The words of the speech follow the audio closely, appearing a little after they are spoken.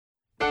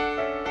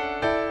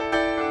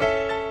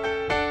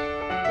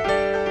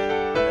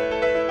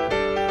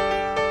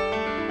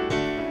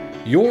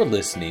You're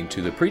listening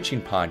to the preaching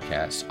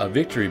podcast of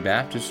Victory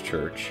Baptist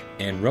Church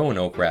in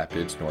Roanoke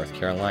Rapids, North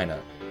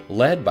Carolina,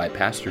 led by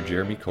Pastor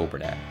Jeremy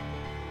Coburnack.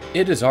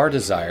 It is our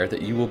desire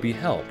that you will be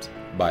helped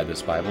by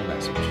this Bible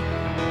message.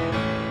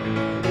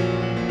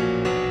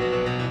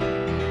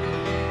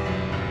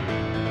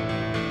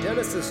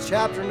 Genesis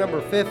chapter number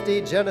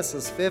 50,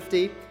 Genesis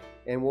 50,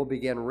 and we'll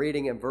begin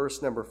reading in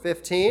verse number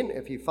 15.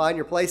 If you find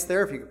your place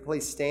there, if you could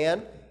please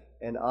stand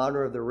in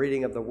honor of the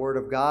reading of the Word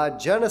of God.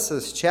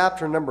 Genesis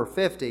chapter number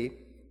 50,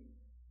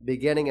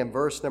 beginning in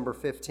verse number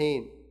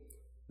 15.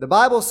 The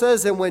Bible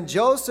says, "And when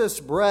Joseph's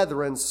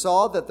brethren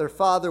saw that their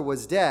father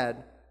was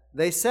dead,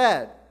 they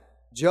said,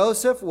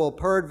 Joseph will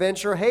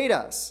peradventure hate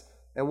us,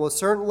 and will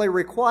certainly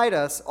requite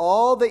us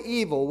all the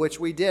evil which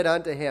we did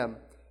unto him.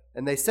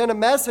 And they sent a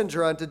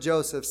messenger unto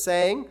Joseph,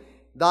 saying,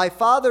 Thy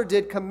father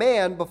did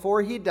command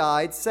before he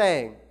died,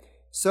 saying,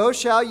 So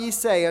shall ye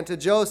say unto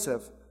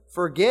Joseph,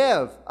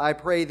 Forgive, I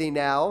pray thee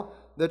now,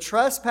 the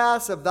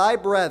trespass of thy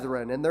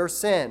brethren and their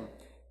sin,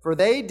 for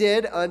they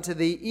did unto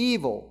thee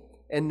evil.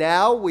 And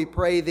now, we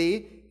pray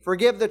thee,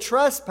 forgive the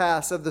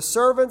trespass of the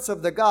servants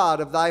of the God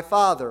of thy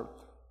father.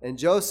 And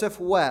Joseph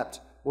wept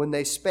when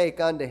they spake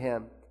unto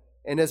him.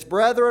 And his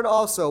brethren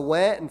also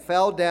went and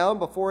fell down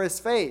before his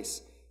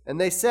face. And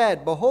they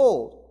said,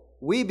 Behold,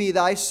 we be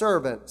thy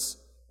servants.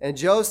 And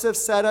Joseph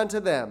said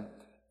unto them,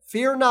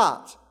 Fear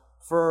not,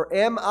 for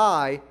am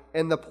I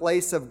in the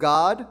place of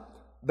God?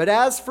 But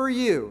as for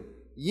you,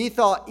 ye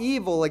thought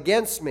evil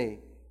against me,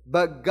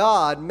 but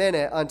God meant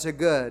it unto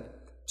good,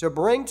 to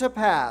bring to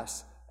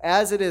pass,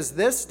 as it is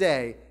this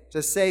day,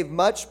 to save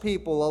much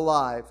people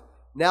alive.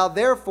 Now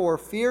therefore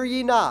fear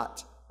ye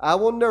not, I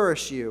will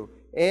nourish you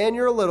and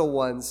your little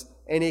ones.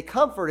 And he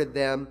comforted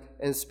them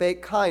and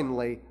spake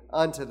kindly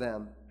unto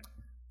them."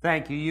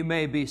 Thank you. You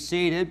may be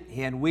seated,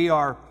 and we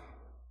are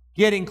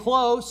getting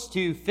close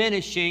to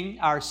finishing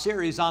our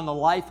series on the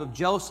life of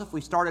Joseph. We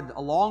started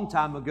a long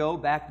time ago,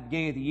 back at the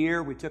beginning of the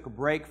year. We took a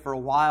break for a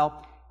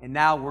while, and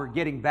now we're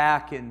getting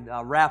back and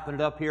wrapping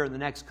it up here in the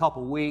next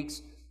couple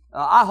weeks.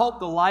 I hope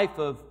the life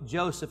of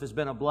Joseph has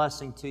been a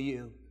blessing to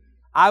you.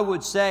 I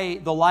would say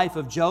the life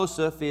of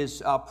Joseph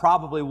is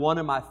probably one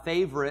of my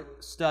favorite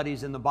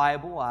studies in the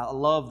Bible. I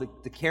love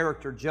the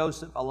character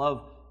Joseph. I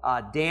love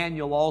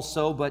Daniel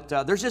also, but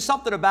there's just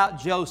something about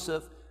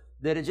Joseph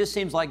that it just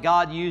seems like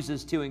God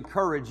uses to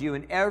encourage you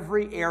in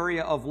every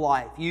area of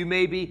life.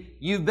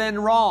 You've been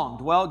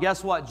wronged. Well,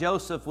 guess what?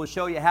 Joseph will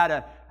show you how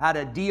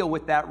to deal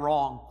with that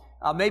wrong.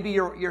 Maybe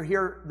you're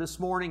here this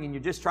morning and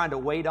you're just trying to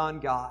wait on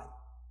God.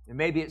 And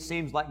maybe it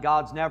seems like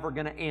God's never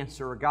going to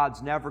answer or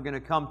God's never going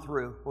to come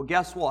through. Well,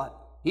 guess what?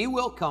 He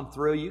will come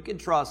through. You can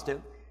trust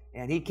Him.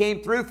 And He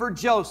came through for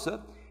Joseph.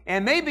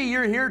 And maybe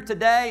you're here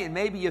today and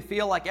maybe you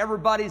feel like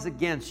everybody's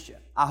against you.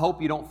 I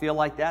hope you don't feel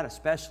like that,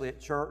 especially at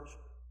church.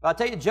 But I'll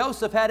tell you,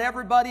 Joseph had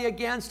everybody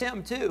against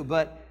him too.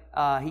 But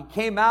he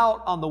came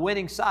out on the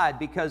winning side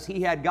because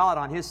he had God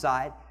on his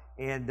side.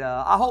 And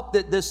I hope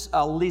that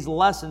these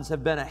lessons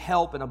have been a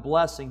help and a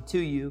blessing to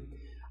you.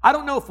 I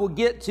don't know if we'll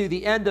get to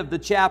the end of the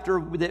chapter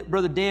that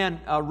Brother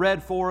Dan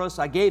read for us.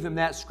 I gave him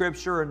that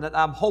scripture, and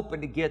I'm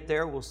hoping to get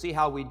there. We'll see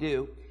how we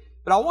do.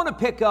 But I want to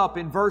pick up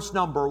in verse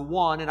number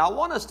 1, and I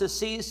want us to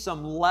see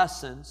some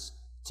lessons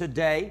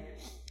today,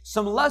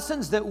 some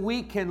lessons that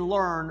we can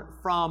learn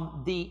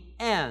from the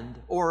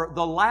end or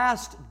the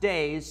last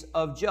days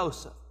of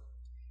Joseph.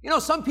 You know,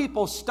 some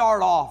people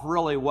start off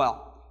really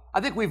well. I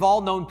think we've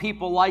all known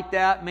people like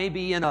that,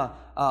 maybe in a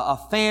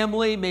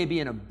family, maybe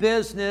in a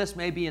business,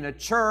 maybe in a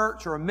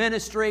church or a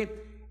ministry,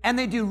 and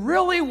they do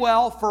really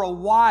well for a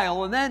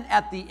while, and then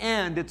at the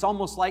end, it's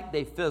almost like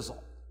they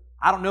fizzle.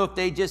 I don't know if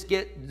they just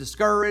get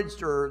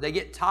discouraged or they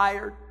get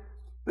tired,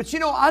 but you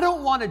know, I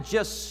don't want to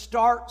just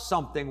start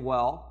something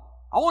well.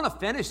 I want to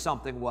finish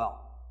something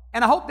well,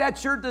 and I hope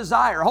that's your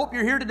desire. I hope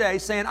you're here today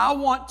saying, I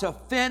want to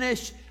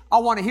finish. I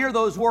want to hear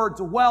those words,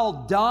 well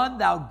done,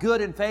 thou good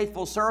and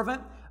faithful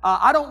servant.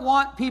 I don't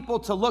want people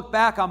to look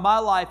back on my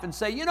life and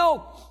say, you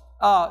know,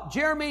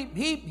 Jeremy,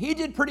 he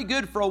did pretty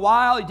good for a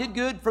while. He did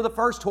good for the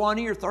first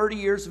 20 or 30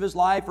 years of his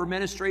life or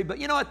ministry. But,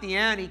 you know, at the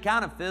end, he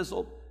kind of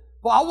fizzled.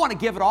 Well, I want to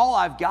give it all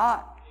I've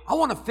got. I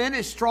want to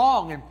finish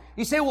strong. And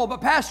you say, well, but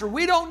Pastor,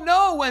 we don't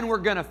know when we're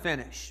going to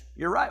finish.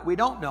 You're right. We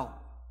don't know.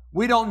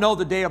 We don't know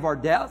the day of our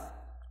death.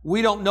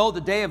 We don't know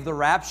the day of the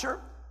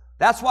rapture.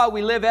 That's why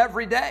we live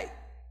every day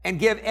and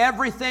give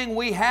everything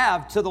we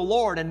have to the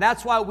Lord. And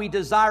that's why we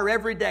desire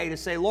every day to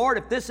say, Lord,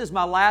 if this is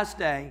my last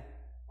day,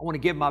 I want to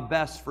give my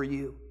best for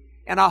you.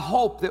 And I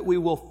hope that we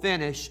will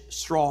finish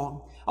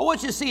strong. I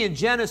want you to see in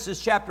Genesis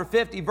chapter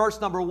 50,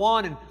 verse number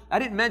 1, and I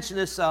didn't mention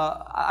this,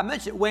 I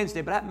mentioned it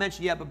Wednesday, but I haven't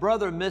mentioned it yet, but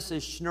Brother and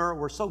Mrs. Schnur,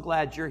 we're so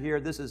glad you're here.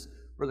 This is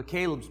Brother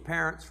Caleb's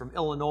parents from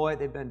Illinois.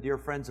 They've been dear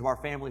friends of our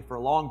family for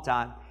a long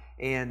time.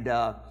 And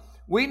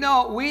we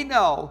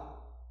know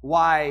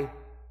why...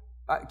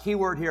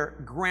 keyword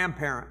here,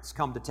 grandparents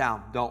come to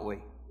town, don't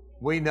we?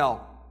 We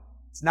know.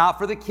 It's not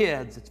for the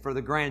kids, it's for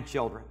the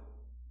grandchildren.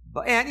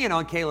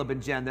 And Caleb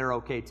and Jen, they're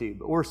okay too.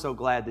 But we're so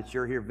glad that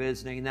you're here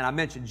visiting. And then I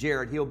mentioned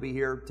Jared, he'll be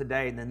here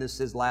today, and then this is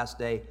his last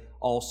day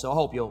also. I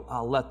hope you'll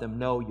let them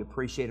know you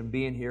appreciate them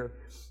being here.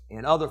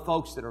 And other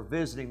folks that are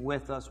visiting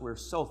with us, we're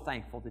so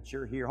thankful that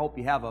you're here. Hope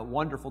you have a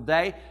wonderful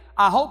day.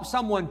 I hope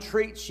someone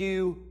treats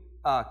you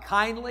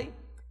kindly.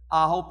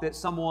 I hope that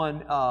someone,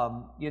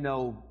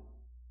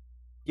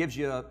 gives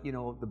you,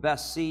 the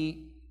best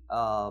seat,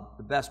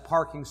 the best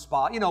parking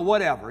spot,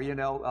 whatever,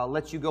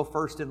 lets you go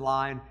first in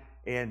line.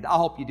 And I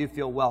hope you do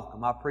feel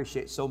welcome. I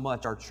appreciate so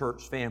much our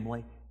church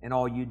family and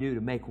all you do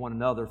to make one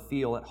another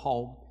feel at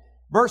home.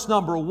 Verse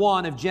number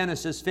 1 of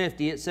Genesis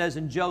 50, it says,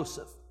 "And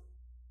Joseph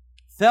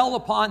fell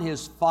upon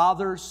his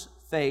father's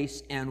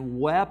face and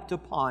wept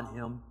upon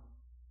him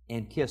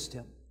and kissed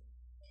him."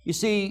 You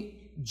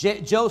see,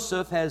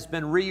 Joseph has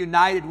been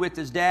reunited with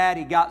his dad.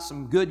 He got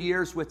some good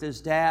years with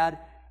his dad.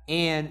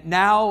 And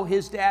now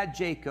his dad,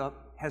 Jacob,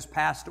 has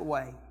passed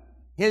away.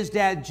 His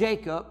dad,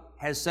 Jacob,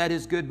 has said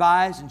his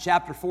goodbyes. In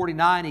chapter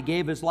 49, he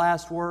gave his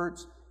last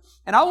words.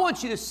 And I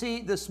want you to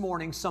see this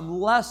morning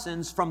some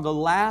lessons from the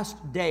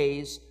last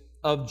days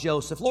of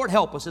Joseph. Lord,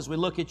 help us as we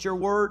look at your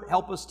word.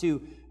 Help us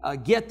to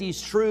get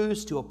these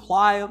truths, to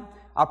apply them.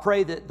 I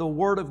pray that the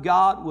word of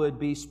God would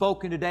be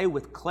spoken today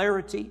with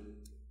clarity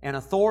and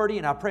authority.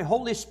 And I pray,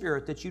 Holy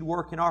Spirit, that you'd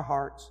work in our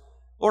hearts.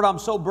 Lord, I'm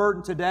so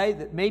burdened today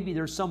that maybe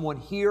there's someone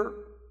here,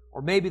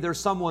 or maybe there's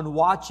someone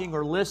watching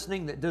or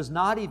listening that does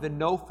not even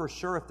know for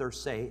sure if they're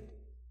saved.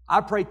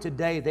 I pray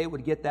today they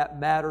would get that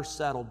matter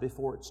settled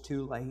before it's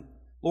too late.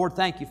 Lord,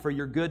 thank you for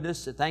your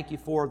goodness, and thank you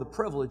for the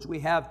privilege we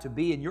have to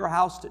be in your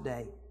house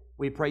today.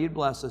 We pray you'd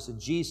bless us in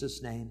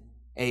Jesus' name.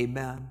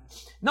 Amen.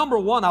 Number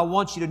 1, I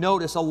want you to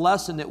notice a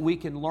lesson that we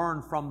can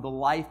learn from the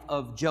life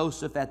of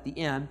Joseph at the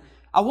end.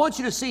 I want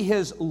you to see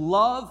his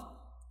love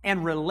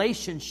and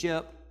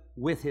relationship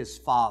with his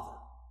father.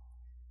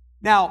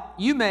 Now,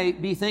 you may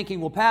be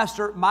thinking, well,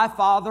 Pastor, my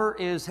father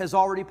has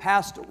already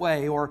passed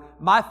away, or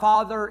my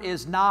father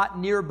is not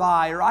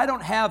nearby, or I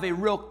don't have a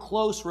real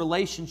close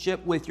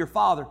relationship with your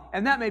father.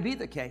 And that may be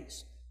the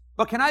case.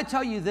 But can I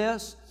tell you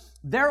this?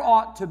 There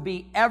ought to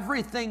be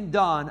everything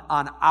done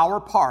on our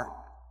part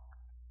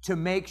to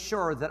make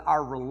sure that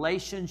our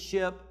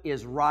relationship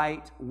is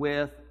right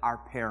with our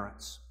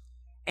parents.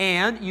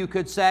 And you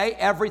could say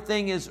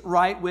everything is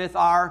right with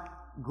our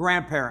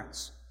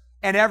grandparents.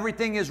 And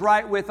everything is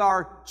right with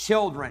our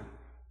children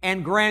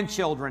and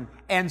grandchildren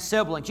and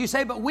siblings. You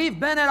say, but we've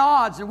been at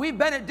odds and we've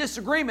been at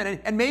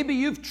disagreement, and maybe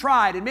you've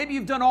tried and maybe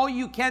you've done all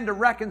you can to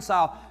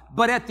reconcile.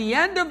 But at the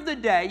end of the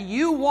day,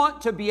 you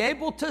want to be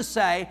able to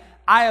say,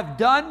 I have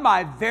done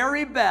my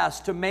very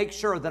best to make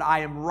sure that I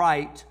am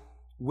right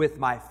with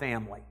my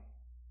family.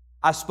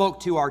 I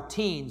spoke to our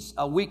teens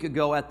a week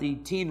ago at the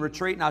teen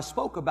retreat, and I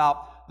spoke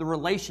about the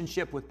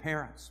relationship with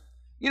parents.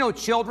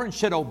 Children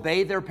should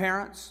obey their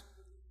parents.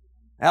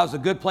 That was a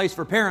good place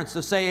for parents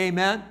to say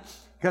amen,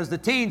 because the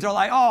teens are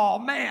like, oh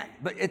man,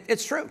 but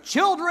it's true.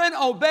 Children,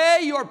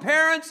 obey your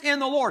parents in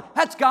the Lord.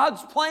 That's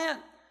God's plan.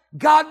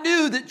 God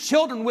knew that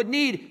children would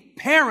need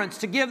parents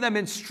to give them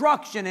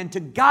instruction and to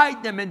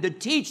guide them and to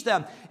teach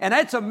them. And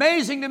it's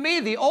amazing to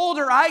me, the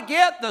older I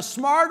get, the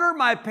smarter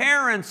my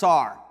parents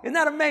are. Isn't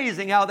that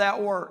amazing how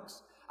that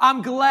works?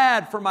 I'm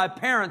glad for my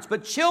parents,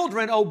 but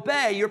children,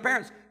 obey your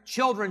parents.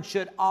 Children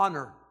should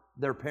honor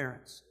their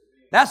parents.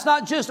 That's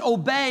not just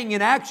obeying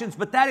in actions,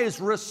 but that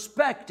is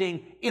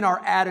respecting in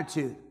our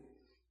attitude.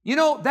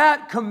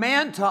 That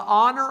command to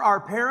honor our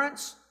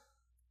parents,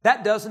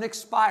 that doesn't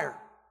expire.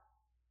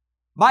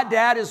 My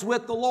dad is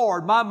with the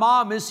Lord. My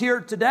mom is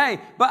here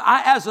today. But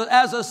as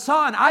a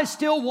son, I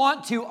still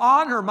want to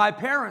honor my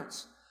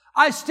parents.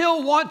 I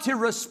still want to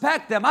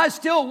respect them. I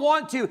still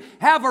want to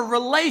have a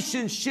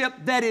relationship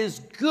that is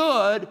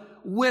good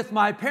with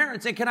my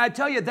parents. And can I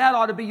tell you, that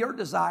ought to be your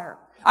desire.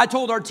 I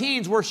told our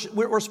teens we're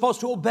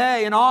supposed to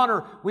obey and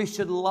honor. We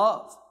should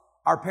love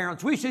our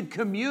parents. We should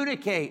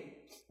communicate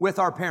with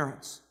our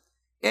parents.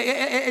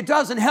 It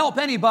doesn't help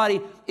anybody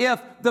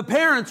if the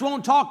parents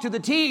won't talk to the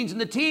teens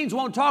and the teens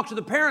won't talk to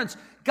the parents.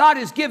 God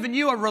has given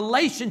you a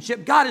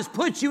relationship. God has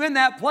put you in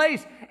that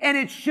place, and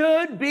it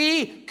should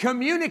be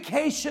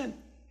communication.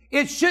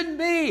 It shouldn't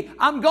be,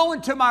 I'm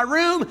going to my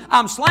room,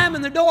 I'm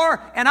slamming the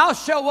door, and I'll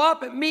show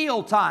up at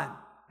mealtime.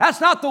 That's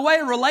not the way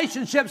a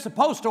relationship's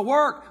supposed to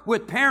work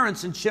with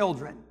parents and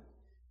children.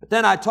 But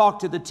then I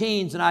talked to the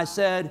teens and I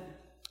said,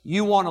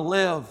 you want to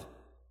live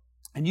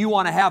and you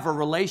want to have a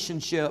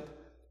relationship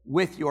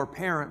with your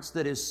parents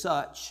that is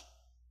such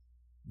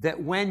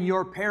that when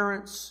your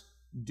parents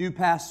do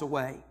pass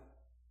away,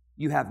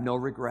 you have no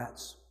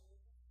regrets.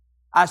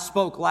 I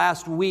spoke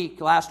last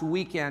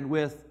weekend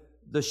with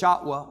the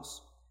Shotwells.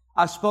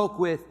 I spoke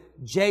with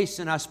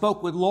Jason, I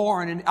spoke with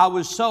Lauren, and I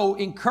was so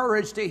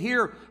encouraged to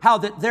hear how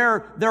that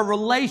their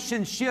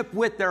relationship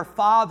with their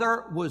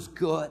father was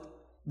good.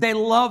 They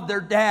loved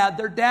their dad.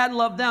 Their dad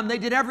loved them. They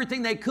did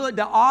everything they could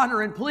to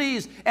honor and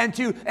please and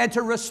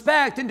to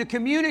respect and to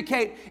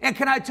communicate. And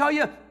can I tell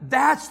you,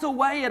 that's the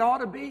way it ought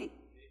to be.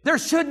 There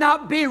should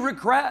not be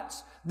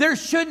regrets. There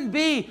shouldn't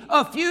be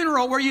a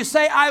funeral where you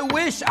say, I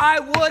wish I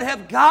would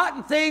have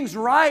gotten things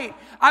right.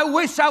 I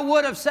wish I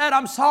would have said,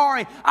 I'm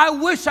sorry. I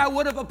wish I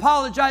would have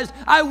apologized.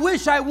 I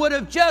wish I would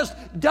have just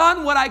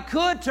done what I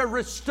could to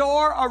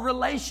restore a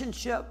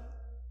relationship.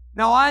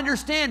 Now, I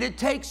understand it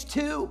takes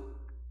two.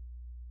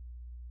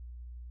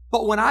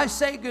 But when I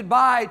say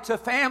goodbye to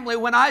family,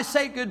 when I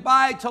say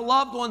goodbye to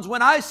loved ones,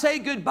 when I say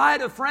goodbye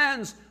to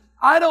friends,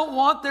 I don't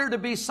want there to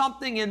be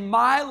something in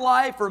my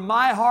life or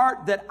my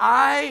heart that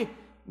I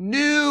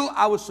knew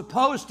I was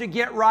supposed to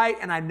get right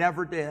and I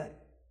never did.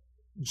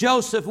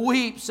 Joseph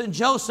weeps and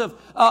Joseph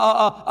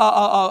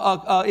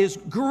is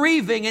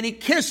grieving and he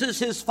kisses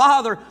his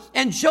father.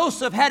 And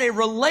Joseph had a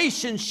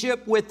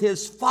relationship with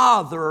his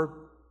father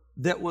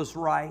that was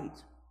right.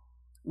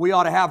 We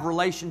ought to have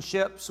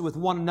relationships with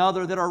one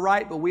another that are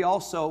right, but we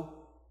also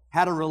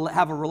have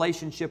a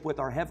relationship with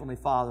our Heavenly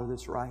Father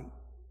that's right.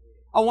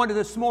 I wonder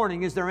this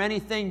morning, is there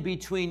anything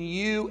between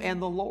you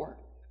and the Lord?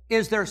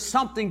 Is there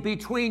something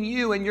between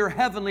you and your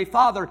Heavenly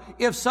Father?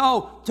 If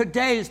so,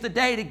 today is the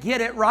day to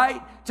get it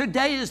right.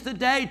 Today is the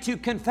day to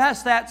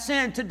confess that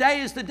sin.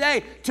 Today is the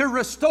day to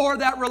restore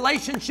that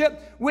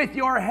relationship with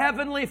your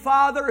Heavenly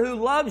Father who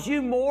loves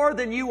you more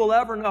than you will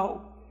ever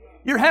know.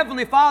 Your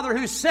Heavenly Father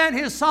who sent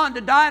His Son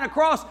to die on a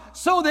cross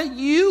so that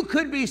you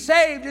could be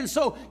saved and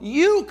so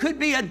you could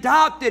be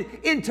adopted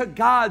into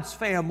God's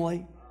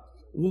family.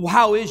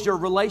 How is your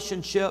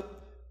relationship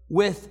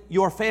with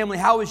your family?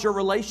 How is your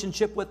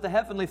relationship with the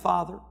Heavenly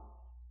Father?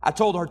 I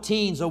told our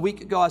teens a week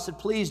ago, I said,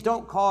 please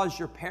don't cause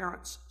your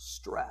parents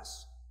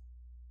stress.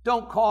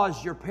 Don't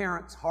cause your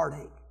parents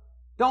heartache.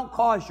 Don't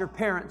cause your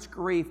parents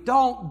grief.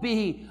 Don't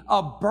be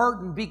a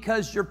burden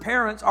because your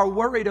parents are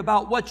worried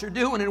about what you're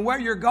doing and where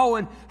you're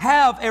going.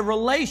 Have a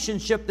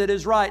relationship that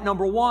is right.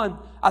 Number one,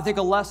 I think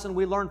a lesson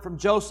we learned from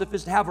Joseph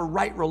is to have a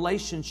right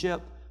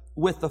relationship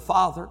with the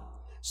Father.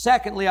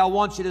 Secondly, I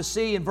want you to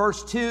see in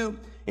verse 2,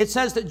 it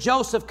says that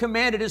Joseph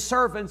commanded his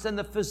servants and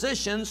the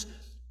physicians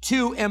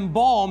to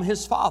embalm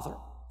his father.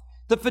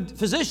 The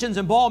physicians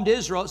embalmed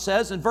Israel, it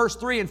says in verse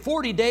 3, and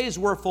 40 days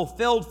were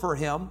fulfilled for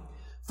him.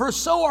 For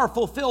so are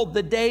fulfilled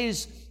the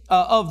days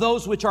of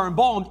those which are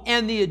embalmed,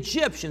 and the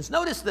Egyptians.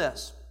 Notice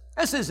this.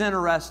 This is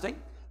interesting.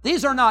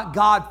 These are not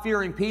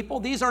God-fearing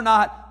people. These are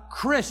not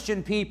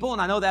Christian people,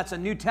 and I know that's a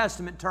New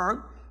Testament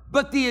term.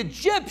 But the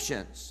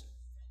Egyptians,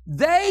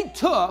 they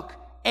took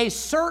a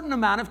certain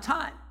amount of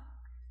time.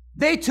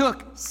 They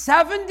took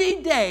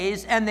 70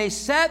 days, and they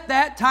set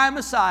that time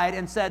aside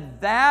and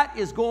said, that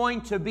is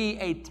going to be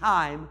a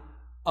time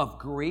of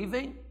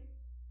grieving.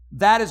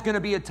 That is going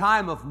to be a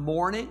time of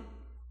mourning.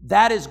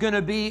 That is going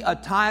to be a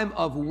time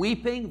of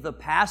weeping, the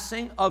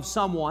passing of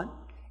someone.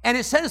 And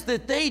it says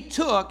that they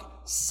took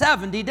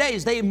 70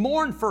 days. They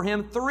mourned for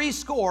him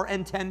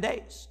 70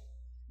 days.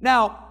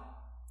 Now,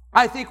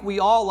 I think we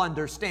all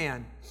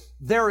understand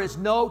there is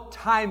no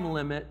time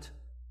limit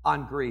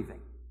on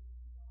grieving.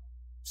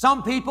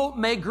 Some people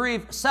may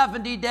grieve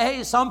 70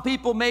 days. Some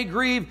people may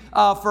grieve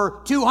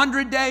for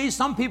 200 days.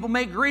 Some people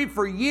may grieve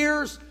for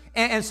years.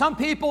 And some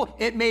people,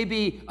 it may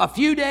be a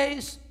few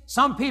days.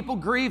 Some people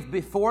grieve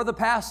before the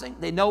passing.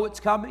 They know it's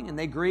coming and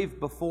they grieve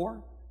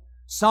before.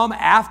 Some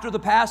after the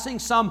passing.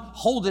 Some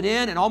hold it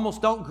in and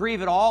almost don't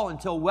grieve at all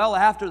until well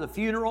after the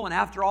funeral and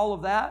after all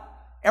of that.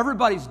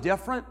 Everybody's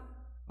different.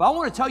 But I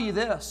want to tell you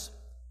this.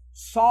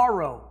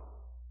 Sorrow,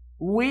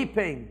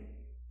 weeping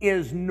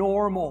is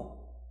normal.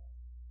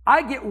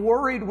 I get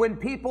worried when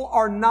people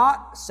are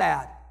not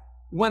sad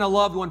when a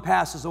loved one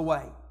passes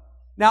away.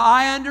 Now,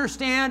 I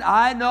understand,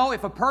 I know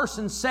if a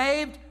person's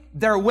saved,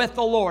 they're with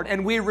the Lord,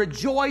 and we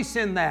rejoice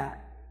in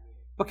that.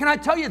 But can I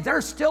tell you,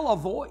 there's still a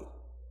void.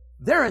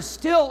 There is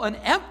still an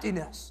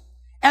emptiness.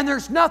 And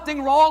there's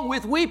nothing wrong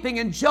with weeping.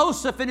 And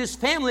Joseph and his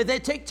family, they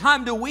take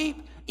time to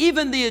weep.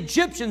 Even the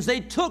Egyptians, they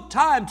took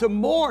time to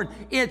mourn.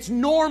 It's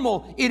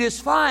normal. It is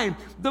fine.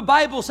 The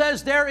Bible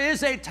says there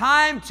is a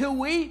time to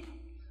weep.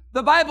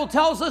 The Bible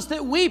tells us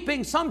that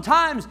weeping,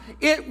 sometimes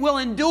it will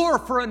endure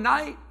for a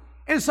night.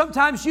 And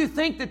sometimes you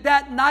think that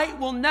that night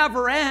will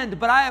never end.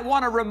 But I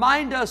want to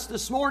remind us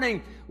this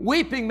morning,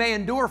 weeping may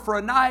endure for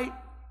a night,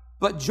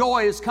 but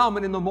joy is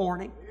coming in the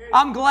morning.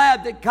 I'm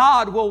glad that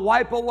God will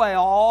wipe away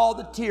all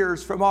the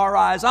tears from our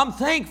eyes. I'm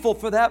thankful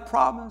for that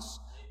promise.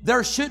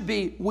 There should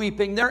be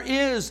weeping. There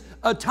is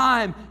a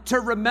time to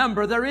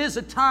remember. There is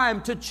a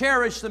time to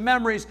cherish the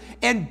memories.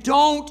 And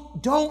don't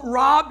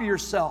rob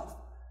yourself.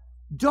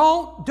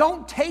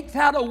 Don't take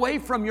that away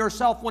from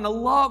yourself when a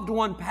loved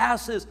one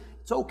passes.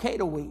 It's okay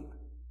to weep.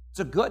 It's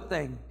a good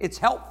thing. It's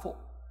helpful.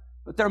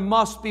 But there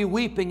must be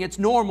weeping. It's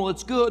normal.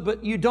 It's good.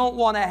 But you don't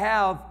want to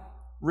have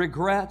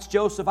regrets.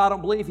 Joseph, I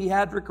don't believe he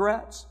had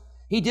regrets.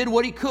 He did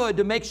what he could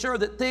to make sure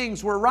that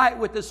things were right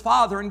with his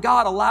father, and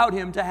God allowed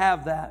him to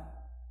have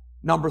that.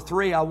 Number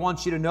 3, I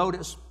want you to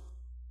notice,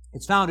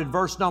 it's found in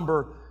verse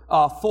number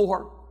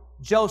 4.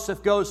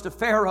 Joseph goes to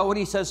Pharaoh and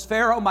he says,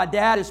 Pharaoh, my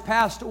dad has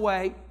passed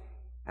away.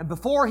 And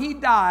before he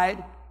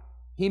died,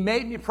 he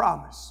made me a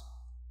promise.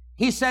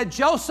 He said,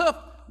 Joseph,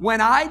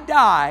 when I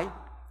die,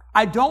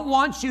 I don't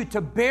want you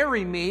to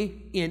bury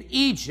me in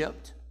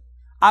Egypt.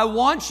 I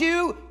want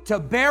you to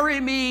bury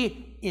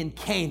me in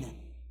Canaan.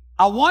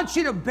 I want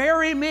you to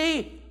bury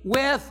me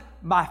with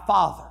my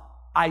father,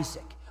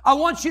 Isaac. I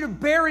want you to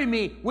bury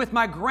me with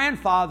my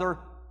grandfather,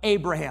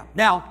 Abraham.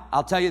 Now,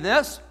 I'll tell you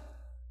this,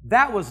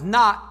 that was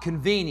not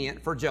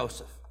convenient for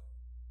Joseph.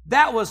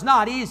 That was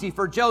not easy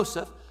for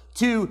Joseph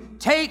to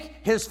take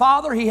his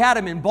father. He had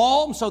him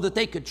embalmed so that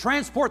they could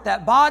transport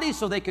that body,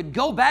 so they could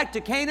go back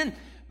to Canaan.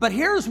 But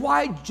here's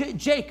why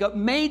Jacob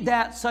made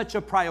that such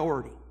a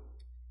priority.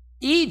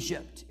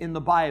 Egypt in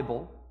the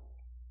Bible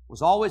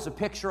was always a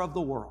picture of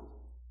the world.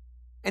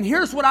 And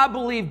here's what I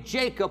believe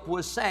Jacob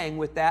was saying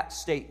with that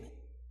statement.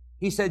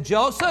 He said,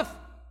 Joseph,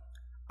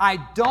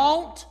 I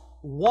don't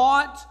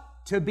want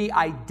to be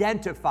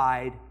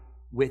identified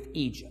with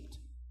Egypt.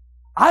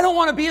 I don't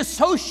want to be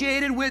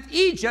associated with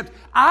Egypt.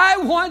 I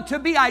want to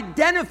be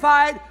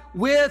identified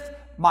with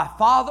my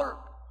father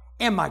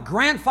and my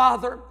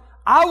grandfather.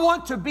 I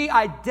want to be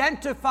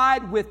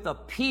identified with the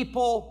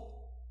people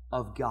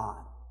of God.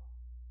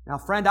 Now,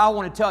 friend, I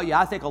want to tell you,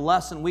 I think a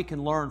lesson we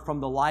can learn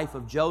from the life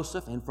of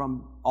Joseph and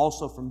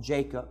also from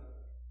Jacob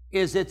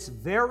is it's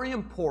very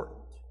important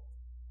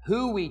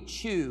who we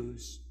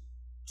choose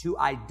to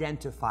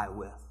identify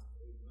with.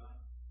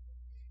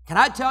 Can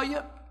I tell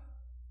you?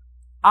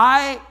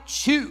 I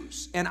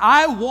choose and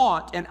I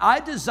want and I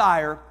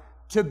desire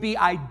to be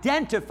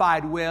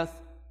identified with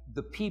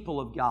the people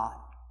of God.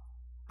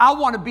 I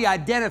want to be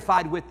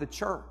identified with the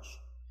church.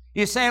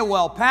 You say,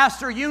 well,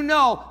 Pastor, you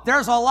know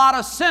there's a lot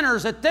of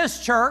sinners at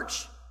this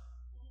church.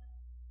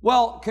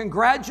 Well,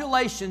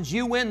 congratulations,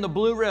 you win the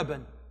blue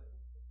ribbon.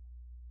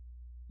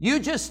 You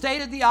just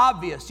stated the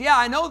obvious. Yeah,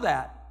 I know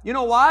that. You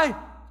know why?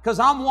 Because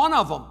I'm one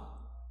of them.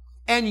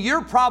 And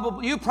you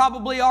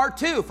probably are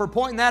too for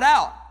pointing that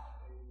out.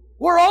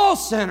 We're all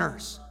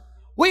sinners.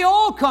 We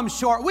all come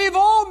short. We've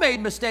all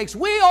made mistakes.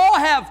 We all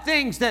have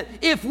things that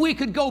if we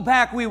could go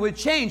back, we would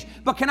change.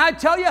 But can I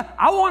tell you,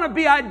 I want to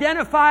be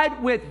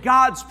identified with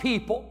God's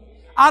people.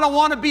 I don't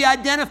want to be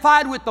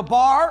identified with the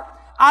bar.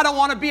 I don't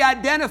want to be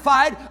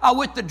identified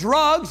with the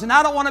drugs. And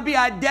I don't want to be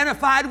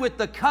identified with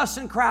the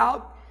cussing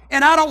crowd.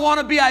 And I don't want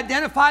to be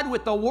identified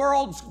with the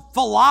world's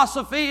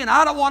philosophy. And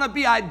I don't want to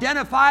be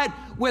identified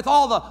with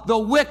all the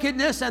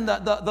wickedness and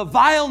the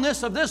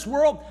vileness of this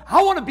world.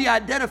 I want to be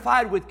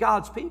identified with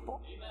God's people.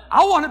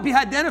 I want to be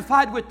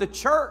identified with the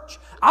church.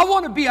 I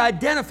want to be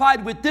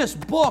identified with this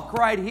book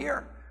right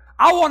here.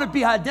 I want to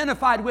be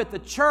identified with the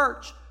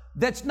church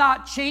that's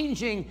not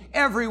changing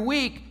every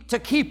week to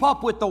keep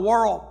up with the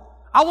world.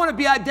 I want to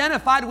be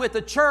identified with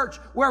the church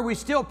where we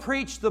still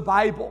preach the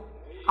Bible.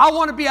 I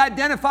want to be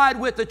identified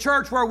with the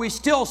church where we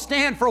still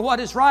stand for what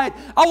is right.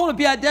 I want to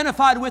be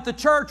identified with the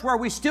church where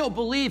we still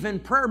believe in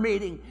prayer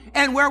meeting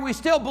and where we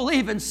still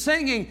believe in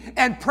singing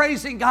and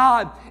praising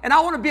God. And I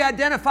want to be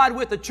identified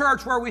with the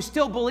church where we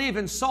still believe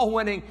in soul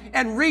winning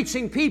and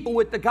reaching people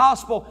with the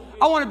gospel.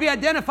 I want to be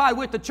identified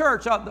with the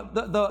church,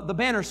 the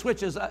banner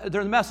switches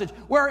during the message,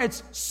 where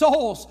it's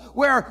souls,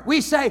 where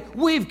we say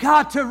we've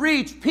got to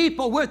reach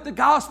people with the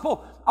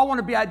gospel. I want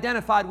to be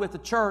identified with the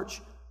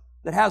church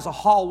that has a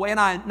hallway,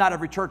 and not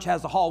every church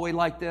has a hallway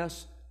like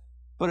this,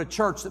 but a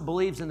church that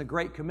believes in the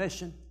Great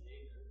Commission.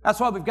 That's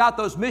why we've got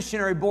those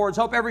missionary boards.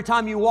 Hope every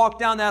time you walk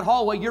down that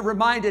hallway, you're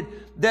reminded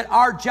that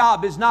our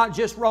job is not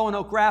just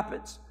Roanoke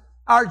Rapids.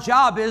 Our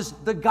job is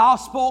the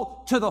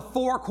gospel to the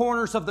four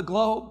corners of the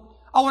globe.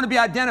 I want to be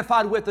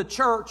identified with a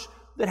church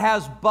that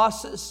has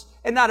buses,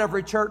 and not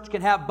every church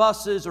can have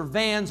buses or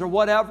vans or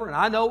whatever, and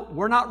I know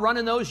we're not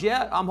running those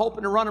yet. I'm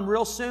hoping to run them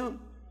real soon.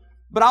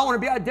 But I want to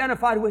be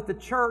identified with the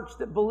church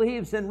that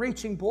believes in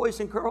reaching boys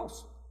and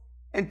girls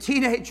and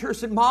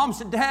teenagers and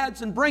moms and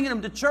dads and bringing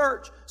them to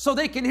church so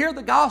they can hear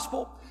the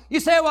gospel. You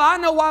say, well, I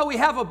know why we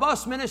have a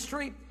bus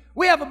ministry.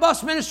 We have a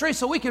bus ministry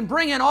so we can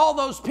bring in all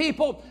those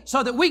people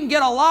so that we can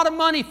get a lot of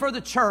money for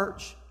the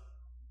church.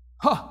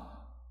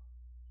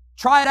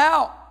 Try it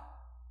out.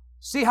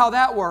 See how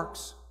that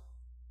works.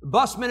 The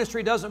bus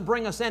ministry doesn't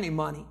bring us any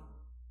money.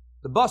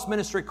 The bus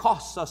ministry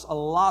costs us a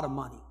lot of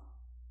money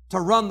to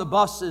run the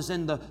buses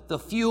and the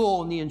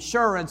fuel and the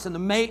insurance and the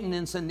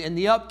maintenance and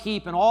the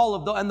upkeep and all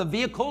of and the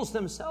vehicles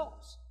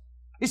themselves.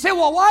 You say,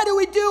 well, why do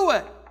we do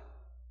it?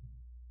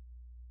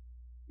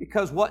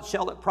 Because what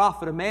shall it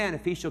profit a man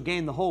if he shall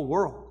gain the whole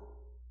world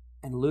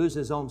and lose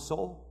his own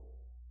soul?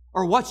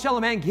 Or what shall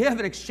a man give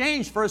in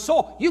exchange for a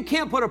soul? You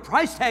can't put a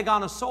price tag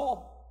on a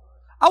soul.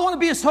 I want to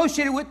be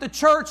associated with the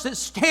church that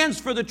stands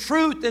for the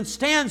truth and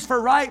stands for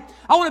right.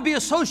 I want to be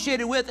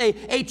associated with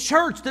a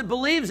church that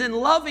believes in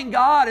loving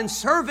God and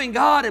serving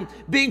God and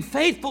being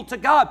faithful to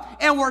God.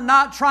 And we're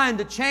not trying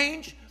to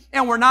change,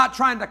 and we're not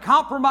trying to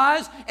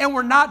compromise, and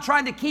we're not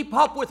trying to keep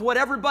up with what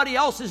everybody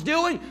else is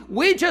doing.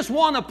 We just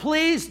want to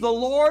please the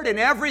Lord in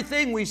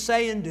everything we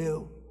say and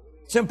do.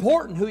 It's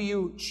important who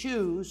you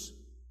choose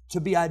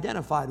to be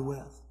identified with.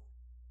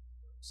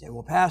 You say,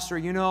 well, Pastor,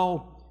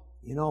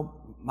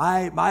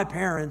 my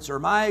parents or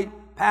my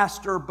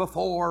pastor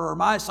before or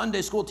my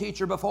Sunday school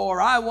teacher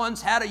before, I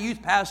once had a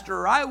youth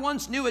pastor, or I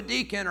once knew a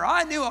deacon, or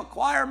I knew a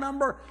choir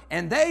member,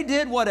 and they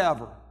did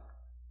whatever.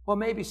 Well,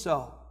 maybe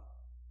so.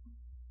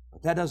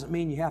 But that doesn't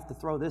mean you have to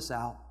throw this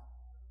out.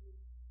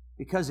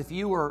 Because if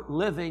you were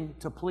living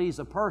to please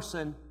a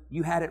person,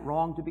 you had it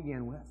wrong to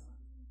begin with.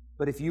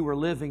 But if you were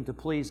living to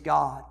please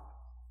God,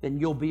 then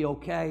you'll be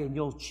okay and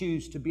you'll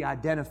choose to be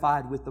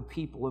identified with the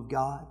people of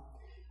God.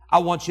 I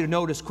want you to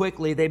notice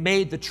quickly, they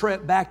made the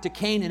trip back to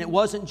Canaan. It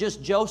wasn't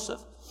just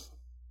Joseph.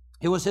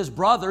 It was his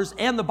brothers,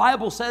 and the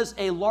Bible says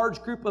a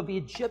large group of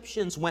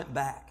Egyptians went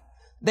back.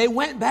 They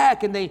went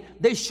back and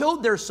they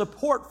showed their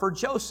support for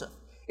Joseph.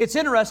 It's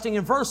interesting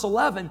in verse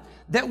 11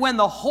 that when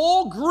the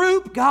whole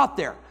group got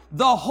there,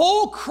 the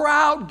whole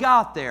crowd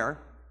got there,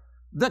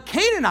 the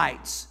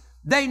Canaanites,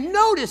 they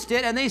noticed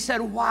it and they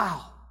said,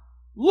 wow,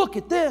 look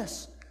at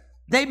this.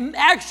 They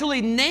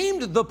actually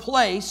named the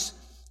place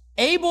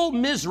Abel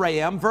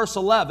Mizraim, verse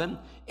 11,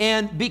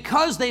 and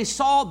because they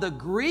saw the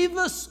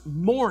grievous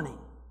mourning,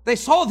 they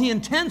saw the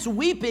intense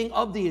weeping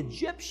of the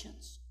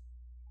Egyptians.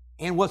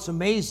 And what's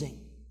amazing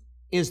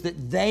is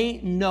that they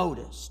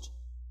noticed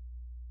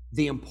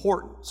the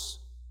importance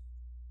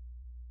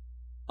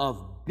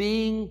of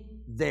being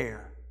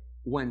there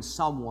when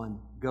someone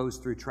goes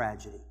through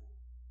tragedy.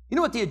 You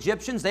know what, the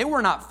Egyptians, they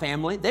were not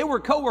family. They were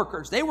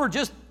co-workers. They were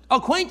just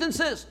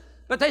acquaintances.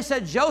 But they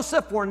said,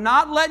 Joseph, we're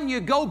not letting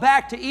you go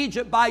back to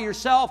Egypt by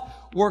yourself.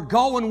 We're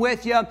going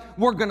with you.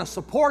 We're going to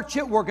support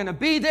you. We're going to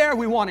be there.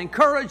 We want to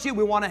encourage you.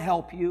 We want to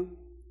help you.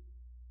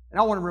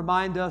 And I want to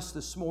remind us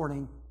this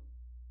morning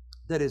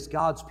that as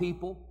God's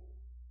people,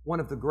 one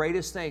of the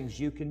greatest things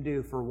you can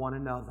do for one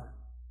another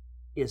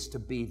is to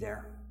be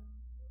there.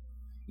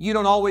 You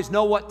don't always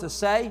know what to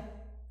say.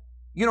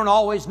 You don't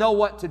always know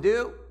what to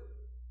do.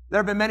 There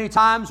have been many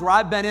times where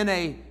I've been in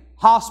a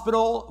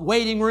hospital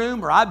waiting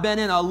room, or I've been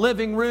in a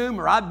living room,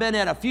 or I've been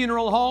at a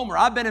funeral home, or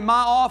I've been in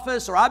my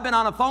office, or I've been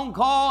on a phone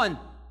call, and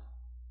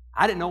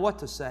I didn't know what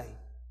to say.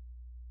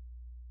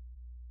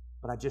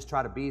 But I just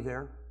try to be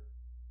there.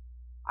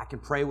 I can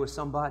pray with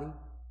somebody.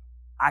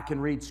 I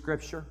can read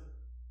Scripture.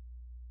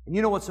 And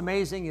you know what's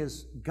amazing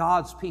is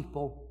God's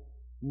people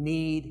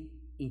need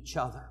each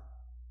other.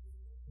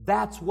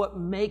 That's what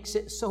makes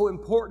it so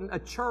important, a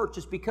church,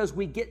 is because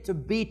we get to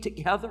be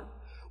together.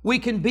 We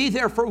can be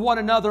there for one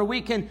another. We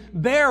can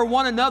bear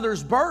one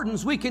another's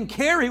burdens. We can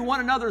carry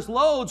one another's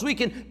loads. We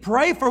can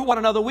pray for one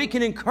another. We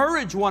can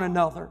encourage one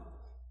another.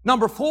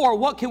 Number 4,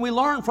 what can we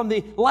learn from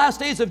the last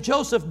days of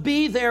Joseph?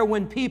 Be there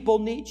when people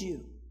need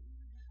you.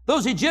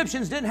 Those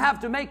Egyptians didn't have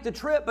to make the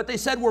trip, but they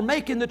said, we're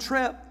making the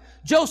trip.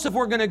 Joseph,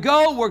 we're going to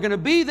go. We're going to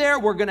be there.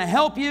 We're going to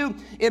help you.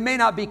 It may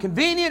not be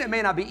convenient. It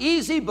may not be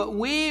easy, but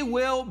we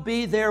will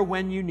be there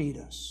when you need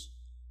us.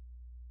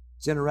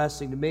 It's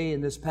interesting to me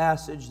in this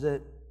passage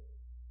that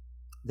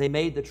they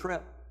made the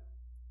trip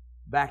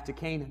back to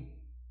Canaan.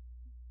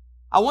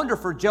 I wonder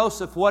for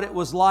Joseph what it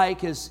was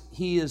like as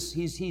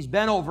he's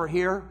been over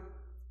here.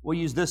 We'll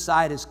use this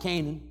side as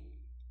Canaan.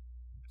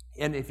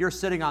 And if you're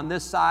sitting on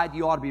this side,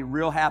 you ought to be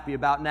real happy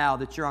about now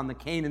that you're on the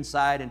Canaan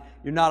side and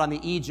you're not on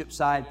the Egypt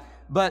side.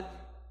 But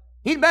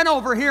he'd been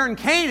over here in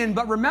Canaan,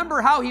 but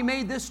remember how he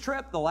made this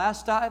trip the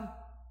last time?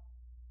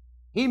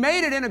 He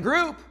made it in a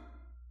group.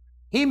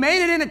 He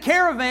made it in a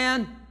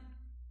caravan,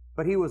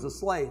 but he was a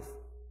slave.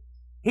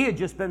 He had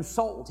just been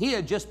sold. He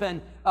had just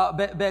been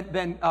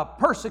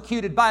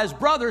persecuted by his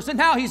brothers, and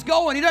now he's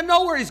going. He doesn't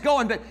know where he's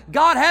going, but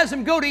God has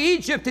him go to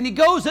Egypt, and he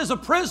goes as a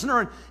prisoner,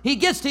 and he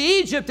gets to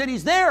Egypt, and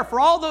he's there for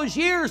all those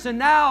years, and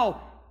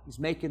now he's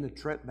making the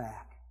trip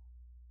back.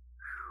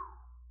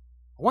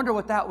 I wonder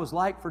what that was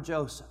like for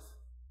Joseph.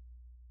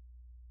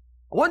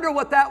 I wonder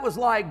what that was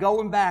like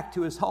going back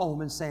to his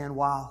home and saying,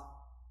 wow,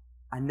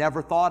 I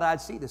never thought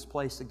I'd see this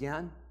place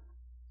again.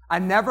 I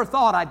never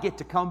thought I'd get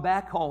to come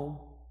back home.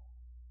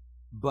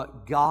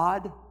 But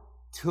God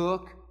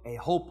took a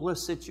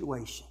hopeless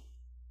situation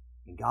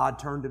and God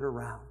turned it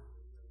around.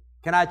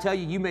 Can I tell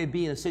you, you may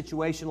be in a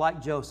situation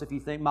like Joseph. You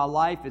think, my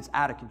life is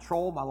out of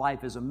control. My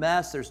life is a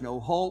mess. There's no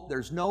hope.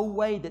 There's no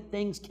way that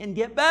things can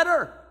get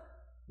better.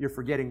 You're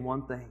forgetting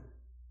one thing.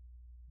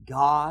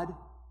 God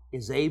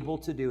is able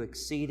to do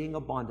exceeding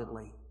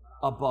abundantly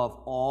above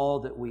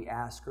all that we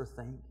ask or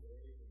think.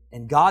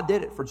 And God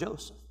did it for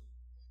Joseph.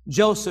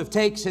 Joseph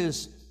takes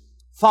his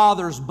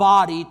father's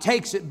body,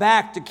 takes it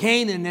back to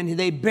Canaan, and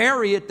they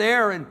bury it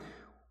there. And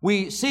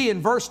we see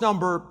in verse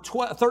number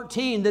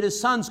 13 that his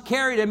sons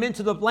carried him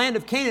into the land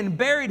of Canaan and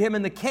buried him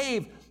in the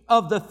cave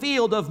of the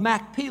field of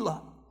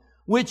Machpelah,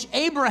 which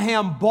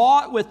Abraham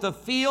bought with the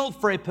field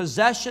for a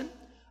possession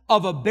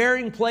of a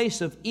burying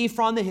place of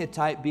Ephron the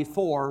Hittite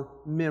before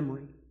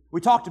Mamre. We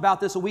talked about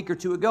this a week or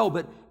two ago,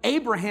 but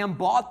Abraham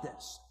bought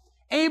this.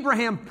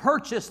 Abraham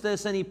purchased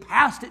this and he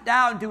passed it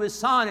down to his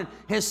son, and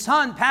his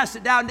son passed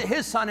it down to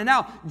his son, and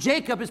now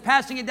Jacob is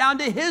passing it down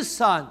to his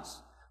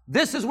sons.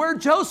 This is where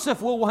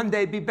Joseph will one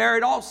day be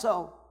buried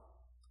also.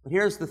 But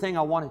here's the thing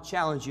I want to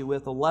challenge you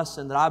with, a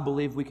lesson that I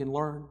believe we can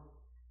learn,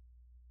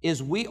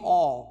 is we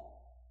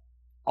all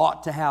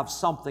ought to have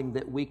something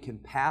that we can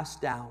pass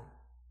down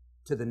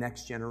to the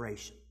next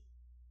generation.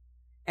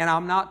 And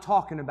I'm not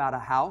talking about a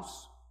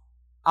house.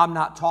 I'm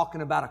not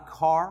talking about a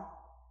car.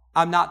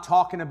 I'm not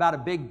talking about a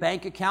big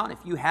bank account. If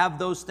you have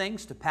those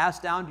things to pass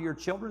down to your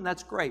children,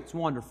 that's great. It's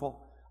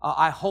wonderful.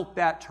 I hope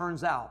that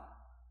turns out.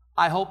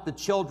 I hope the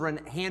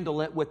children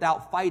handle it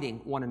without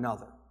fighting one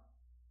another.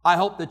 I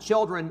hope the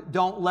children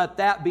don't let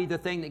that be the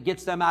thing that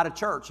gets them out of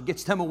church,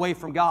 gets them away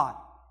from God.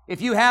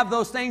 If you have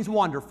those things,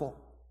 wonderful.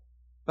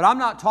 But I'm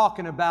not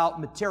talking about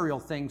material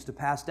things to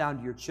pass down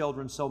to your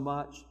children so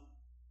much.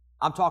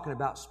 I'm talking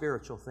about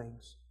spiritual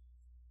things.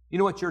 You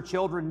know what your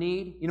children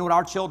need? You know what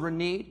our children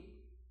need?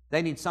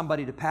 They need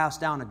somebody to pass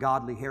down a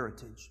godly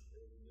heritage.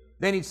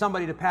 They need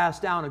somebody to pass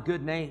down a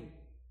good name.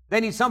 They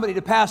need somebody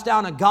to pass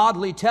down a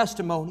godly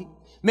testimony.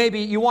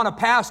 Maybe you want to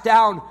pass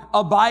down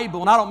a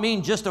Bible, and I don't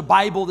mean just a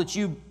Bible that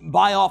you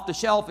buy off the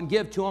shelf and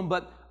give to them,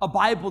 but a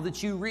Bible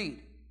that you read,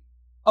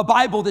 a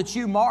Bible that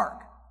you mark.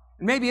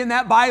 And maybe in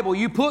that Bible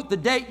you put the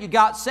date you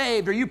got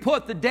saved, or you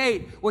put the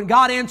date when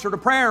God answered a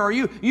prayer, or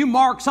you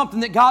mark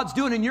something that God's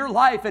doing in your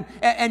life,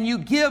 and you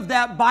give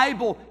that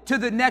Bible to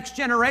the next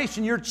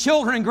generation. Your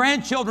children and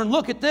grandchildren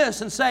look at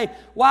this and say,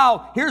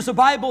 wow, here's a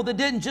Bible that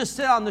didn't just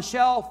sit on the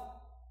shelf.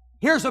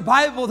 Here's a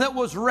Bible that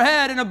was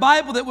read and a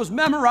Bible that was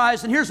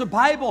memorized. And here's a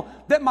Bible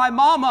that my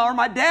mama or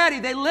my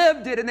daddy, they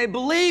lived it and they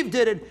believed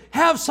it, and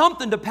have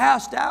something to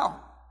pass down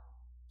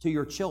to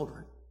your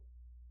children.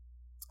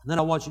 And then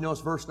I want you to notice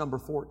verse number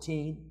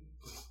 14.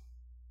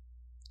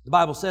 The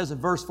Bible says in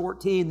verse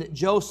 14 that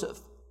Joseph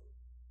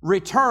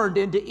returned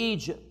into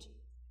Egypt,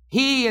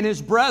 he and his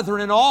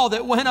brethren and all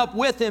that went up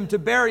with him to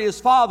bury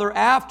his father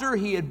after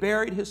he had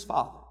buried his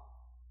father.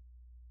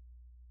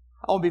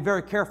 I want to be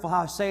very careful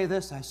how I say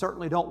this. I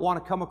certainly don't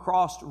want to come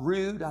across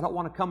rude. I don't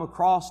want to come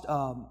across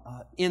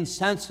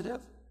insensitive.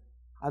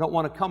 I don't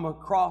want to come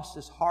across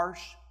as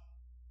harsh,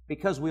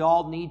 because we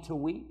all need to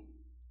weep.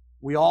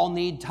 We all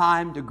need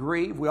time to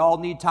grieve. We all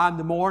need time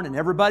to mourn, and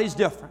everybody's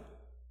different.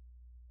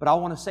 But I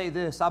want to say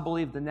this. I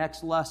believe the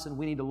next lesson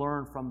we need to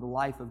learn from the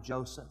life of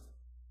Joseph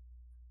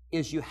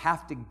is you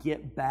have to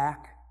get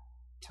back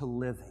to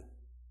living.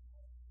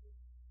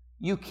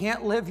 You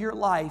can't live your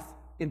life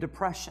in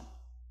depression.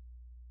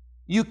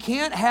 You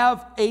can't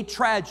have a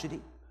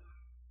tragedy.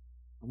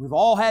 We've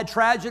all had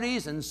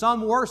tragedies, and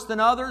some worse than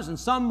others, and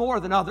some more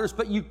than others,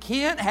 but you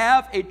can't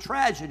have a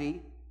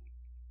tragedy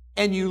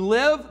and you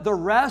live the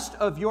rest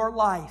of your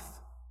life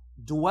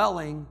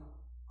dwelling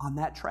on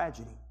that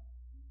tragedy.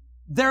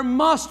 There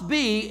must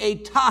be a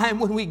time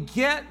when we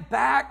get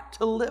back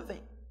to living.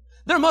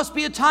 There must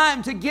be a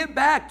time to get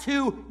back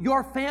to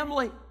your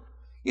family.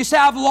 You say,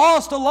 I've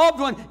lost a loved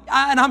one,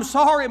 and I'm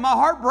sorry, my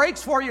heart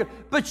breaks for you,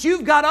 but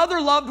you've got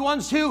other loved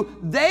ones who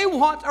they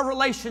want a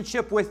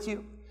relationship with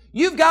you.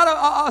 You've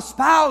got a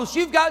spouse,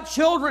 you've got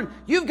children,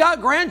 you've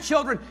got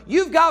grandchildren,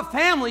 you've got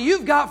family,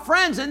 you've got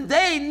friends, and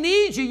they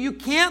need you. You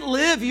can't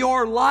live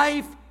your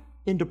life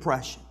in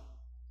depression.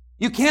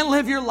 You can't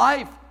live your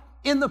life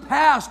in the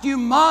past. You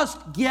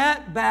must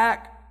get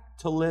back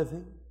to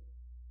living.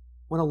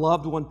 When a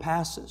loved one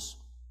passes,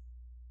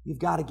 you've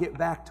got to get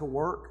back to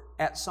work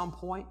at some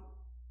point.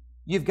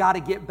 You've got to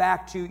get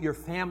back to your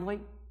family.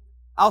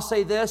 I'll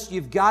say this,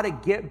 you've got to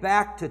get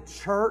back to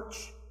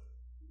church.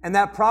 And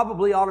that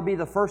probably ought to be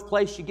the first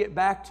place you get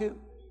back to.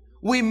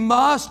 We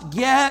must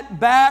get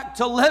back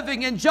to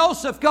living. And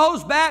Joseph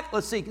goes back.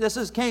 Let's see, this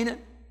is Canaan.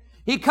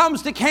 He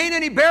comes to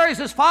Canaan, he buries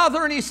his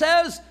father, and he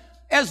says,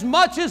 as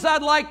much as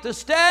I'd like to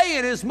stay,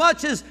 and as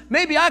much as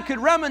maybe I could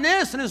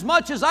reminisce, and as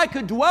much as I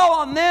could dwell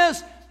on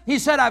this, he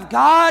said, I've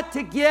got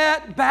to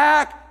get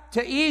back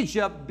to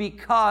Egypt,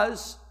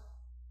 because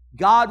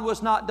God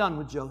was not done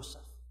with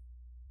Joseph.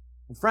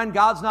 And friend,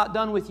 God's not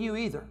done with you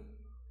either.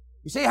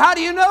 You say, how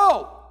do you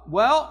know?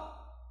 Well,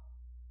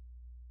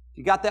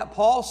 you got that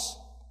pulse?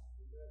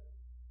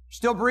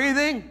 Still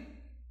breathing?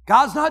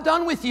 God's not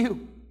done with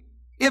you.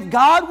 If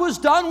God was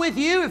done with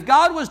you, if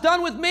God was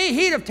done with me,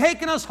 He'd have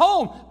taken us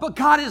home. But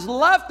God has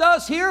left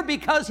us here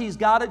because He's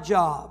got a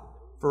job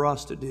for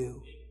us to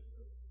do.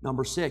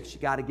 Number 6, you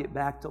got to get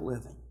back to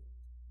living.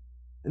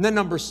 And then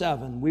number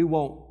 7, we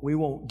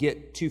won't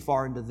get too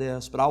far into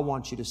this, but I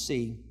want you to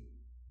see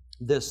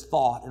this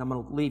thought, and I'm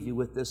going to leave you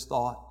with this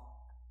thought.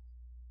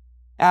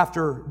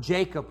 After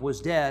Jacob was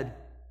dead,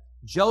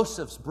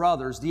 Joseph's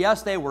brothers,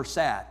 yes, they were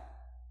sad,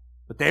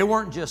 but they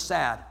weren't just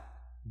sad,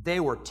 they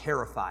were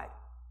terrified.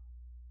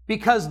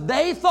 Because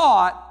they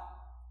thought,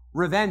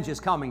 revenge is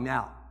coming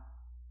now.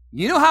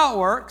 You know how it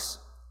works.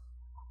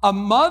 A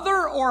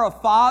mother or a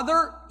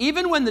father,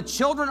 even when the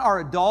children are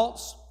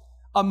adults,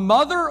 a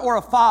mother or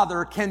a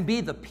father can be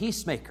the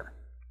peacemaker.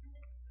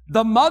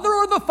 The mother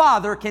or the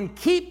father can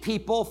keep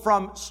people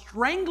from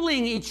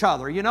strangling each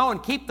other,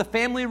 and keep the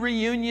family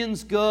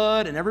reunions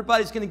good and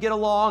everybody's going to get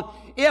along,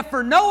 if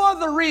for no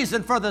other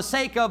reason, for the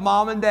sake of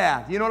mom and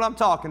dad. You know what I'm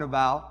talking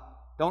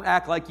about. Don't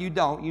act like you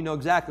don't. You know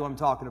exactly what I'm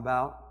talking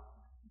about.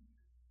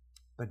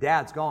 But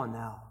dad's gone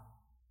now.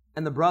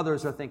 And the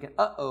brothers are thinking,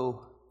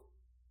 uh-oh,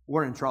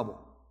 we're in trouble.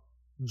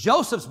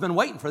 Joseph's been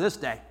waiting for this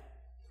day.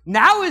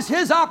 Now is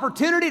his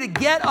opportunity to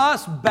get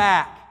us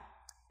back.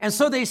 And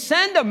so they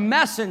send a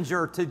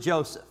messenger to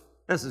Joseph.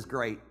 This is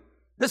great.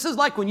 This is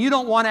like when you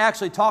don't want to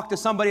actually talk to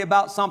somebody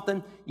about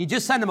something, you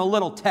just send them a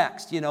little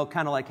text, kind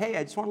of like, hey,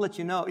 I just want to let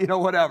you know,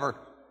 whatever.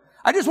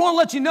 I just want to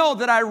let you know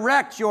that I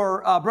wrecked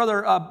your,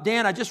 brother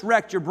Dan, I just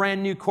wrecked your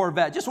brand new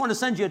Corvette. Just want to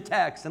send you a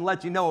text and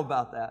let you know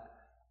about that.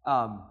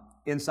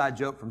 Inside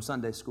joke from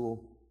Sunday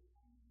school.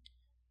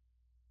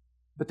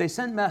 But they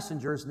sent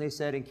messengers and they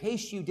said, in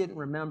case you didn't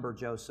remember,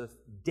 Joseph,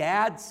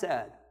 Dad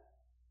said,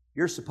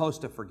 you're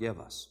supposed to forgive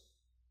us.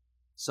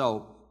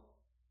 So,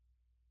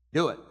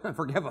 do it.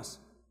 Forgive us.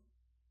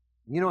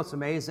 You know what's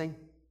amazing?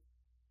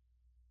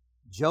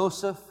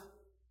 Joseph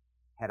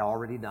had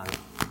already done it.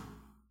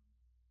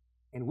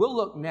 And we'll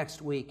look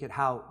next week at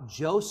how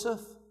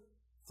Joseph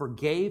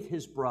forgave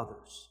his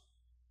brothers.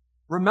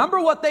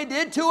 Remember what they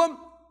did to him?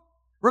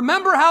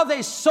 Remember how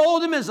they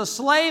sold him as a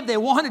slave? They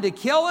wanted to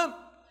kill him.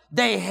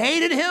 They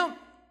hated him.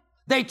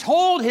 They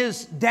told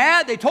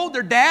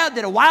their dad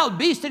that a wild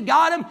beast had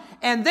got him,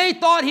 and they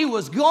thought he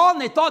was gone.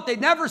 They thought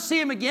they'd never see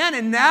him again,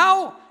 and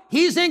now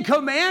he's in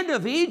command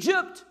of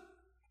Egypt,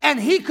 and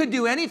he could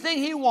do anything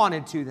he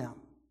wanted to them.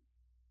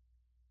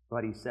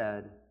 But he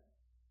said,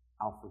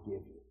 I'll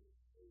forgive you.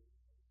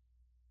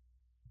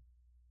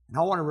 And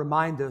I want to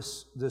remind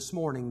us this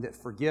morning that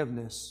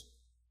forgiveness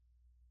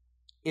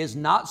is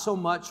not so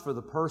much for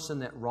the person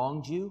that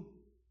wronged you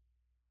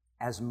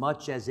as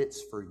much as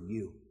it's for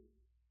you.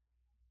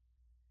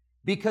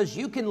 Because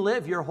you can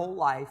live your whole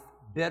life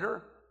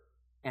bitter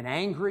and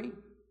angry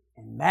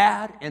and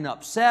mad and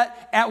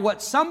upset at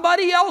what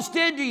somebody else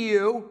did to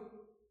you,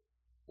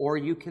 or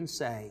you can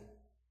say,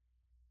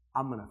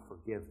 I'm going to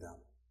forgive them.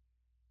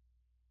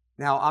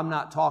 Now, I'm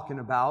not talking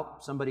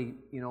about somebody,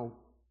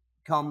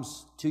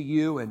 comes to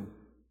you and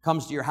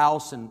comes to your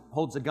house and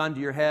holds a gun to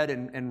your head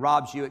and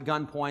robs you at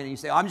gunpoint, and you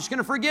say, I'm just going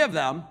to forgive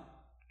them.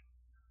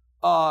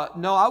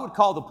 No, I would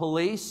call the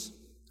police.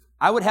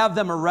 I would have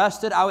them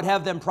arrested. I would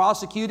have them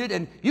prosecuted,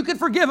 and you could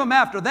forgive them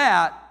after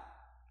that,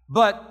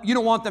 but you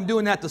don't want them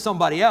doing that to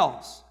somebody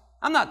else.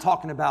 I'm not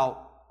talking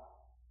about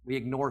we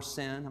ignore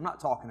sin. I'm not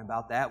talking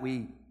about that.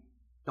 We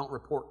don't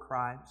report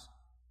crimes.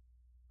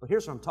 But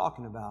here's what I'm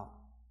talking about.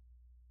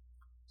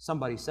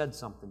 Somebody said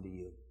something to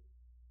you.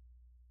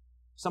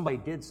 Somebody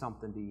did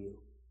something to you,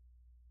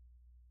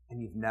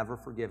 and you've never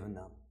forgiven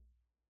them.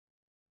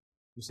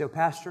 You say,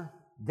 Pastor,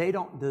 they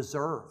don't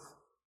deserve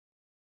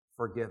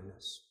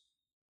forgiveness.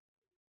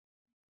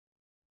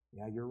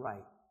 Yeah, you're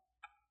right.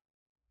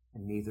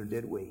 And neither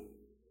did we.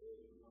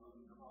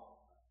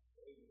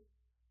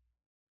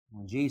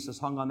 When Jesus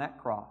hung on that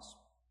cross,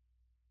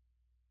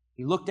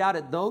 He looked out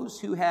at those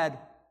who had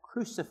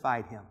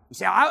crucified Him. You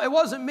say, it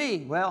wasn't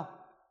me. Well,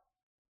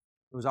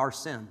 it was our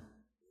sin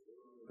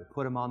that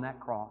put Him on that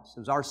cross. It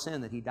was our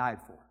sin that He died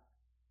for.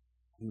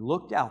 He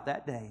looked out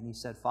that day and He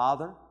said,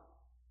 Father,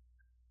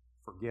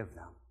 forgive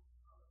them.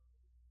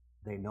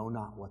 They know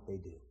not what they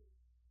do.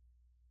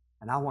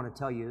 And I want to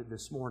tell you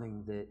this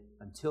morning that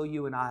until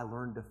you and I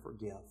learn to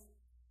forgive,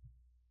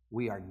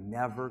 we are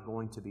never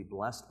going to be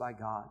blessed by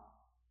God.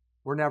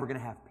 We're never going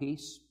to have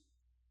peace.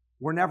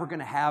 We're never going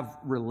to have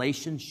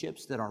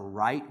relationships that are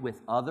right with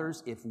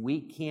others if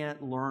we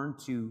can't learn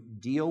to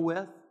deal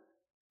with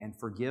and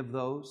forgive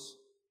those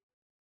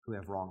who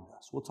have wronged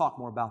us. We'll talk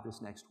more about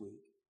this next week.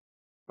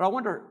 But I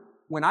wonder,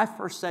 when I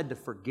first said to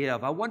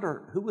forgive, I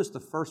wonder who was the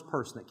first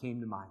person that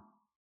came to mind?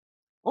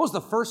 What was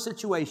the first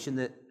situation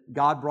that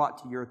God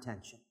brought to your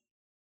attention?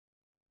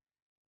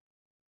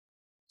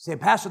 Say,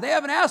 Pastor, they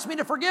haven't asked me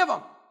to forgive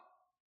them.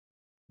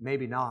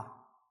 Maybe not.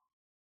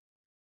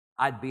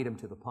 I'd beat them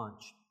to the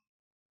punch.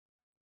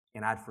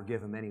 And I'd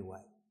forgive them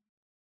anyway.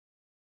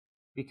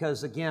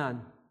 Because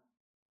again,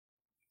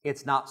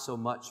 it's not so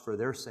much for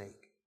their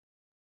sake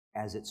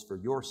as it's for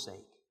your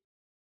sake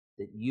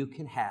that you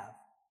can have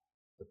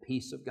the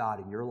peace of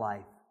God in your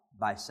life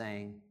by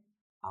saying,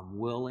 I'm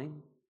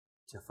willing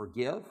to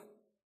forgive.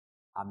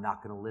 I'm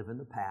not going to live in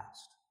the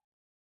past.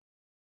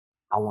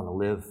 I want to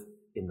live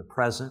in the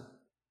present,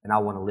 and I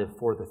want to live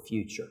for the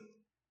future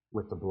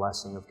with the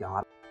blessing of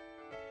God.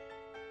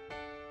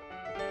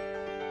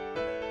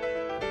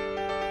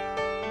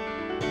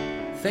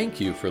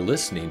 Thank you for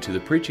listening to the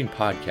preaching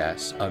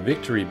podcast of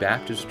Victory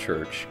Baptist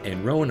Church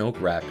in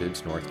Roanoke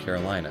Rapids, North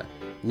Carolina,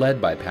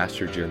 led by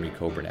Pastor Jeremy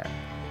Coburnett.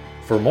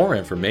 For more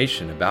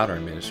information about our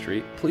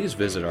ministry, please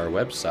visit our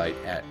website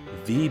at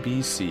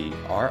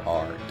vbcrr.org.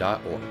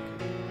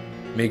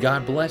 May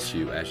God bless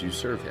you as you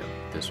serve Him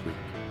this week.